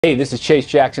Hey, this is Chase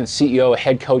Jackson, CEO,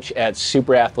 head coach at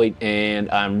SuperAthlete, and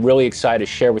I'm really excited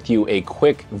to share with you a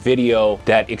quick video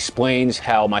that explains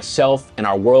how myself and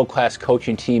our world-class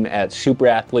coaching team at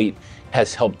SuperAthlete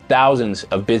has helped thousands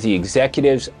of busy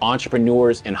executives,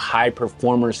 entrepreneurs, and high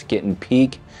performers get in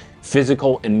peak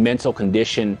physical and mental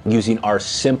condition using our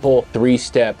simple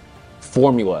three-step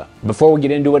formula. Before we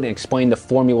get into it and explain the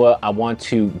formula, I want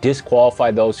to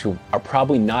disqualify those who are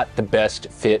probably not the best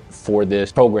fit for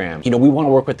this program. You know, we want to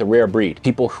work with the rare breed,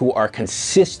 people who are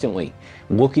consistently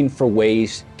looking for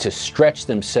ways to stretch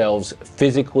themselves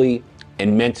physically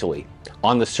and mentally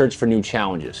on the search for new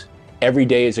challenges. Every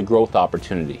day is a growth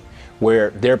opportunity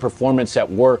where their performance at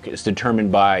work is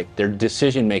determined by their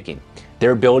decision making,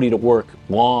 their ability to work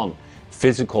long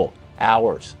physical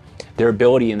hours, their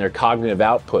ability and their cognitive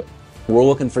output. We're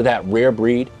looking for that rare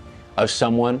breed of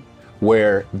someone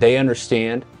where they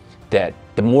understand that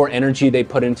the more energy they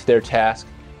put into their task,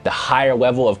 the higher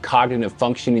level of cognitive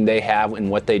functioning they have in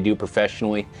what they do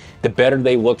professionally, the better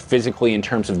they look physically in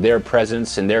terms of their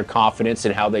presence and their confidence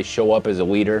and how they show up as a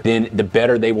leader, then the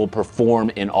better they will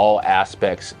perform in all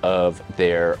aspects of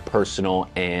their personal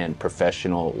and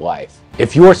professional life.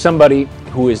 If you are somebody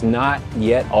who is not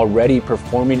yet already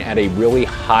performing at a really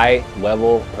high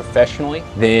level professionally,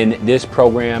 then this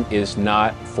program is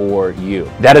not for you.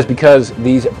 That is because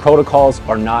these protocols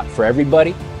are not for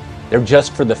everybody. They're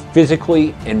just for the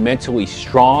physically and mentally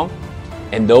strong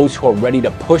and those who are ready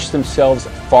to push themselves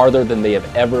farther than they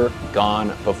have ever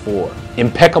gone before.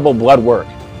 Impeccable blood work,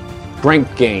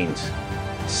 strength gains,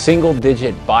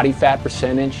 single-digit body fat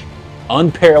percentage,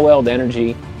 unparalleled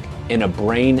energy, and a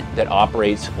brain that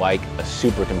operates like a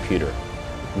supercomputer.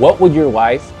 What would your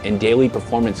life and daily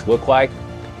performance look like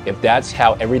if that's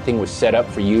how everything was set up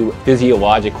for you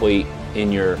physiologically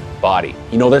in your body?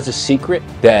 You know, there's a secret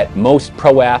that most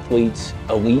pro athletes,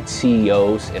 elite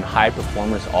CEOs, and high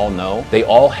performers all know. They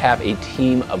all have a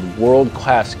team of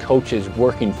world-class coaches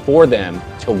working for them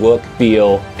to look,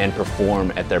 feel, and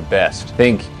perform at their best.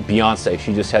 Think Beyonce,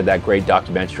 she just had that great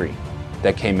documentary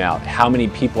that came out. How many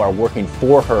people are working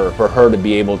for her to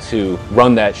be able to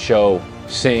run that show,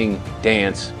 sing,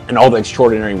 dance, and all the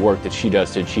extraordinary work that she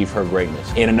does to achieve her greatness.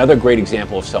 And another great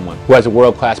example of someone who has a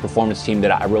world-class performance team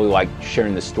that I really like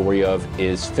sharing the story of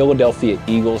is Philadelphia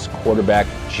Eagles quarterback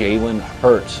Jalen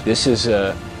Hurts. This is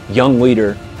a young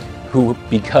leader who,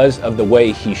 because of the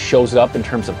way he shows up in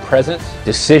terms of presence,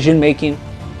 decision-making,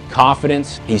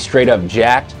 confidence, he's straight up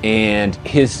jacked, and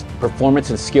his performance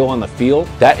and skill on the field,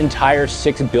 that entire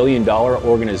 $6 billion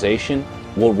organization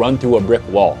will run through a brick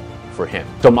wall for him.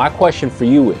 So my question for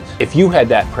you is, if you had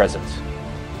that presence,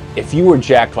 if you were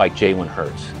jacked like Jalen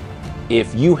Hurts,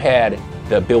 if you had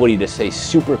the ability to stay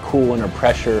super cool under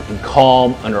pressure and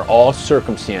calm under all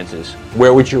circumstances,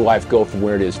 where would your life go from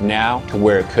where it is now to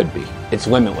where it could be? It's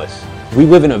limitless. We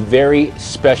live in a very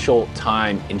special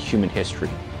time in human history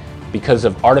because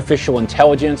of artificial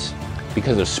intelligence,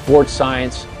 because of sports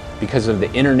science, because of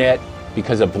the internet,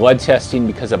 because of blood testing,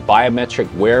 because of biometric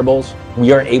wearables.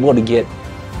 We are able to get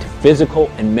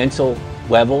physical and mental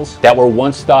levels that were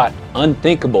once thought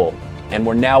unthinkable, and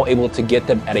we're now able to get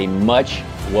them at a much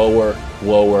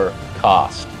lower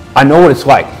cost. I know what it's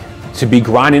like to be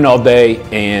grinding all day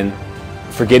and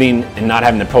forgetting and not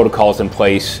having the protocols in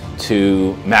place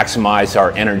to maximize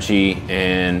our energy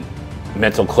and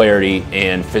mental clarity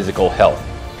and physical health.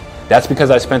 That's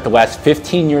because I spent the last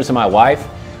 15 years of my life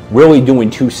really doing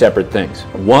two separate things.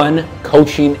 One,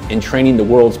 coaching and training the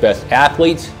world's best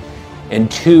athletes,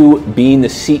 and two, being the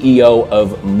CEO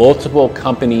of multiple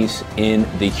companies in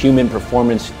the human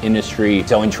performance industry,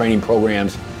 selling training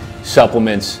programs,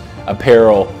 supplements,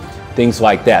 apparel, things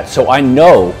like that. So I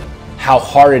know how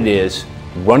hard it is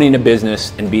running a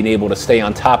business and being able to stay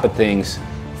on top of things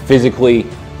physically,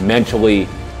 mentally,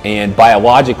 and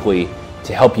biologically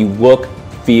to help you look,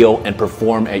 feel, and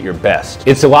perform at your best.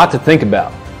 It's a lot to think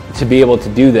about to be able to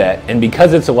do that, and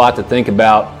because it's a lot to think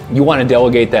about, you want to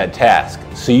delegate that task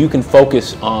so you can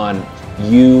focus on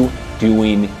you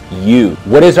doing you.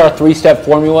 What is our three-step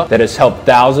formula that has helped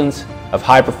thousands of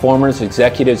high performers,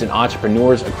 executives, and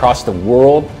entrepreneurs across the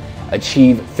world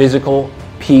achieve physical,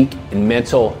 peak, and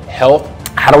mental health?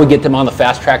 How do we get them on the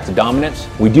fast track to dominance?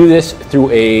 We do this through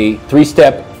a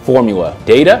three-step formula: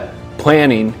 data,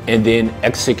 planning, and then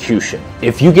execution.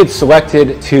 If you get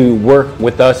selected to work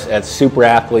with us at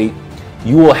SuperAthlete,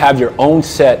 you will have your own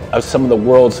set of some of the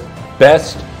world's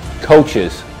best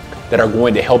coaches that are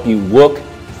going to help you look,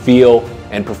 feel,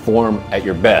 and perform at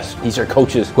your best. These are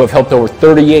coaches who have helped over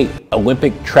 38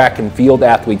 Olympic track and field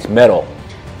athletes medal,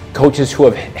 coaches who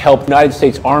have helped the United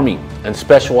States Army and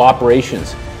Special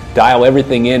Operations dial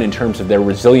everything in terms of their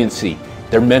resiliency,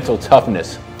 their mental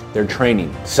toughness, their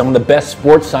training, some of the best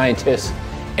sports scientists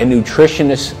and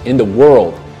nutritionists in the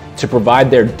world to provide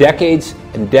their decades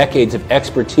and decades of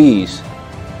expertise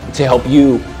to help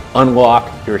you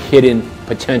unlock your hidden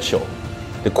potential.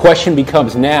 The question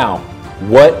becomes now,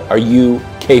 what are you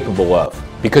capable of?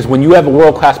 Because when you have a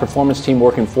world-class performance team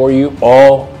working for you,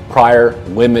 all prior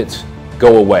limits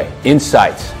go away.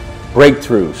 Insights,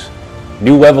 breakthroughs,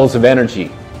 new levels of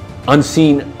energy,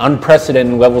 unseen,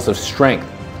 unprecedented levels of strength,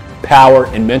 power,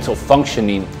 and mental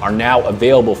functioning are now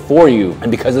available for you,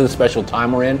 and because of the special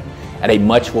time we're in, at a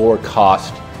much lower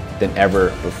cost than ever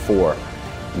before.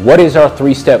 What is our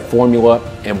three-step formula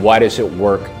and why does it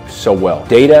work so well?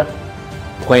 Data,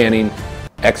 planning,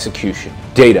 execution.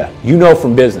 Data. You know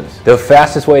from business, the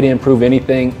fastest way to improve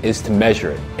anything is to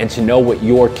measure it and to know what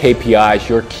your KPIs,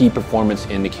 your key performance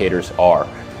indicators are.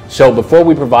 So before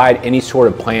we provide any sort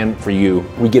of plan for you,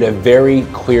 we get a very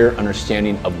clear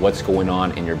understanding of what's going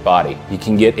on in your body. You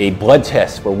can get a blood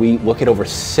test where we look at over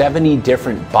 70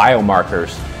 different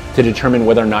biomarkers to determine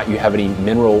whether or not you have any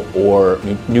mineral or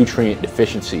nutrient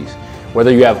deficiencies, whether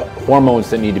you have hormones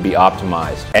that need to be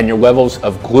optimized, and your levels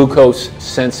of glucose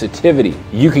sensitivity.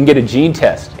 You can get a gene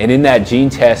test, and in that gene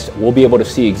test, we'll be able to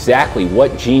see exactly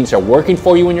what genes are working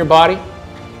for you in your body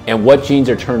and what genes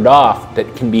are turned off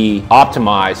that can be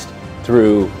optimized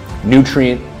through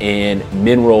nutrient and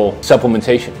mineral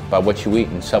supplementation by what you eat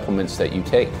and supplements that you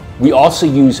take. We also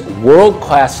use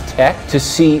world-class tech to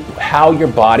see how your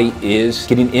body is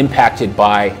getting impacted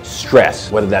by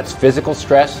stress, whether that's physical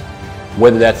stress,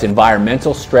 whether that's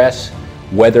environmental stress,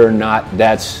 whether or not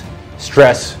that's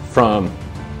stress from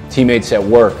teammates at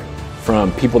work,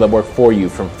 from people that work for you,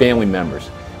 from family members.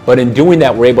 But in doing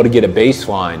that, we're able to get a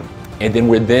baseline, and then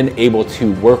we're then able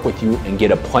to work with you and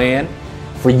get a plan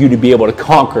for you to be able to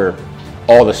conquer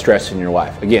all the stress in your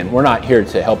life. Again, we're not here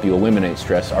to help you eliminate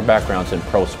stress. Our background's in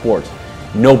pro sports.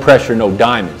 No pressure, no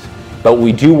diamonds. But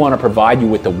we do want to provide you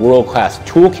with the world-class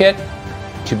toolkit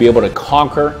to be able to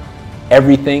conquer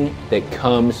everything that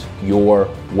comes your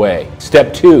way.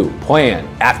 Step 2, plan.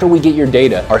 After we get your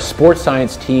data, our sports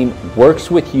science team works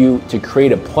with you to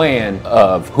create a plan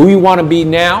of who you want to be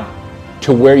now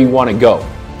to where you want to go.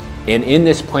 And in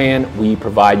this plan, we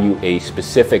provide you a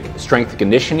specific strength and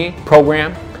conditioning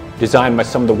program designed by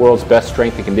some of the world's best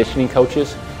strength and conditioning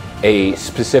coaches, a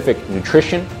specific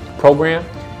nutrition program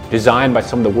designed by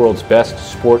some of the world's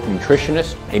best sport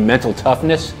nutritionists, a mental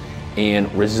toughness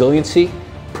and resiliency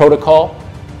protocol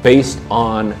based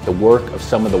on the work of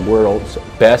some of the world's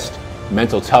best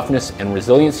mental toughness and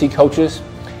resiliency coaches.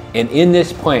 And in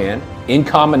this plan, in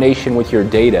combination with your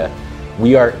data,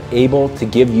 we are able to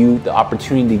give you the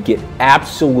opportunity to get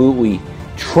absolutely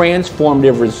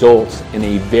transformative results in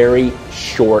a very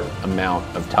short amount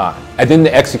of time. And then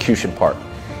the execution part.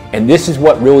 And this is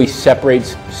what really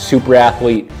separates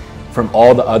SuperAthlete from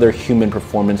all the other human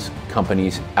performance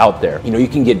companies out there. You know, you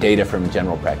can get data from a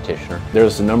general practitioner.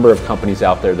 There's a number of companies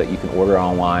out there that you can order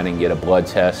online and get a blood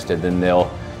test, and then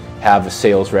they'll have a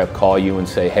sales rep call you and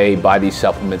say, hey, buy these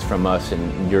supplements from us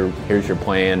and here's your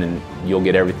plan, and you'll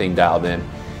get everything dialed in.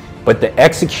 But the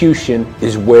execution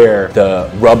is where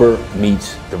the rubber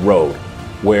meets the road,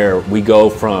 where we go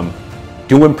from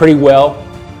doing pretty well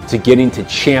to getting to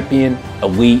champion,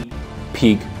 elite,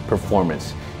 peak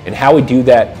performance. And how we do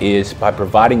that is by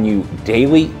providing you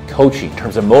daily coaching in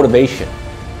terms of motivation,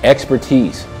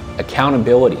 expertise,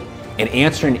 accountability, and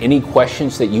answering any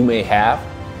questions that you may have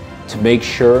to make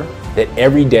sure that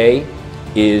every day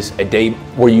is a day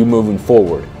where you're moving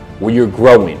forward, where you're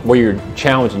growing, where you're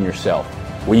challenging yourself,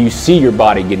 where you see your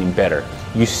body getting better,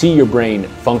 you see your brain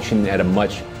functioning at a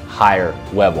much higher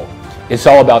level. It's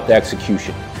all about the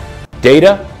execution.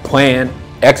 Data, plan,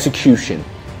 execution.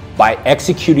 By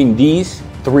executing these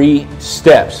 3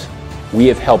 steps, we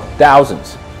have helped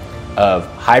thousands of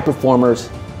high performers,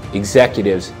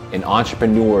 executives, and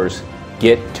entrepreneurs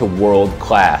get to world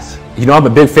class. You know, I'm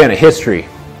a big fan of history,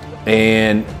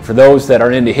 and for those that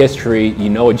are into history, you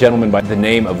know a gentleman by the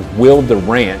name of Will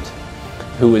Durant,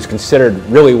 who is considered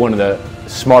really one of the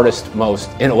smartest, most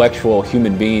intellectual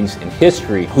human beings in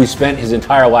history, who spent his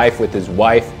entire life with his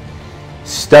wife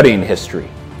studying history.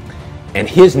 And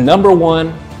his number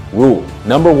one rule,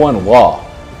 number one law,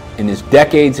 in his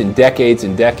decades and decades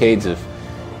and decades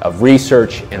of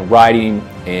research and writing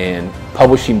and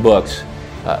publishing books,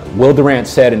 Will Durant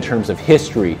said in terms of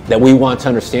history that we want to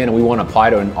understand and we want to apply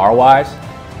to in our lives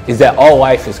is that all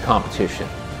life is competition.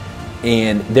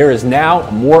 And there is now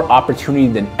more opportunity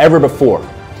than ever before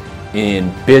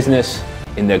in business,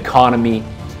 in the economy,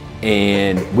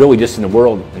 and really just in the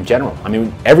world in general. I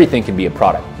mean, everything can be a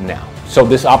product now. So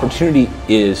this opportunity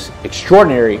is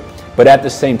extraordinary, but at the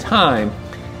same time,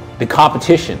 The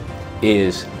competition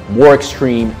is more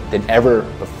extreme than ever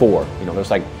before. You know, there's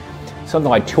like something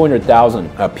like 200,000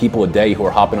 people a day who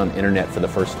are hopping on the internet for the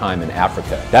first time in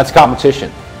Africa. That's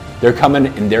competition. They're coming,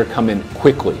 and they're coming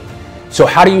quickly. So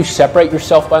how do you separate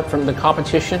yourself from the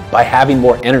competition? By having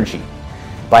more energy,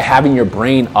 by having your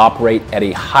brain operate at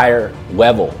a higher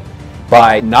level,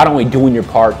 by not only doing your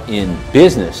part in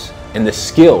business and the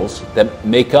skills that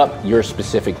make up your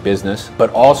specific business,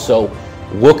 but also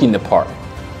looking the part,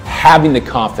 having the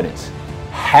confidence,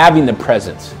 having the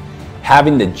presence,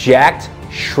 having the jacked,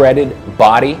 shredded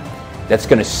body that's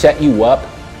going to set you up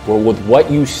where with what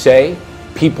you say,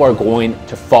 people are going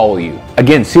to follow you.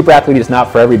 Again, Super Athlete is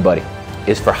not for everybody.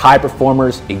 It's for high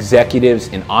performers, executives,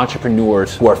 and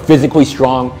entrepreneurs who are physically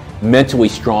strong, mentally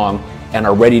strong, and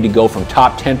are ready to go from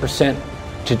top 10%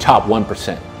 to top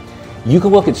 1%. You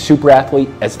can look at Super Athlete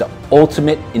as the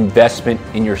ultimate investment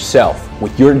in yourself.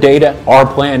 With your data,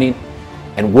 our planning,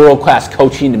 and world-class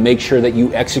coaching to make sure that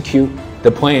you execute the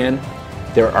plan,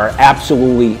 there are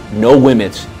absolutely no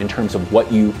limits in terms of what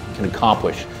you can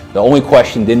accomplish. The only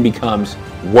question then becomes,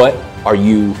 what are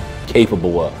you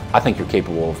capable of? I think you're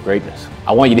capable of greatness.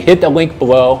 I want you to hit the link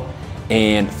below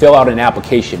and fill out an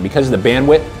application. Because of the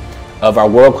bandwidth of our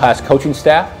world-class coaching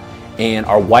staff and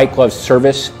our white glove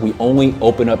service, we only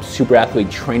open up Super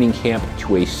Athlete Training Camp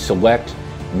to a select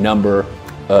number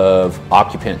of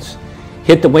occupants.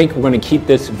 Hit the link. We're going to keep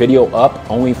this video up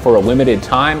only for a limited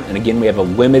time. And again, we have a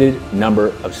limited number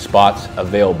of spots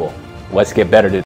available. Let's get better today.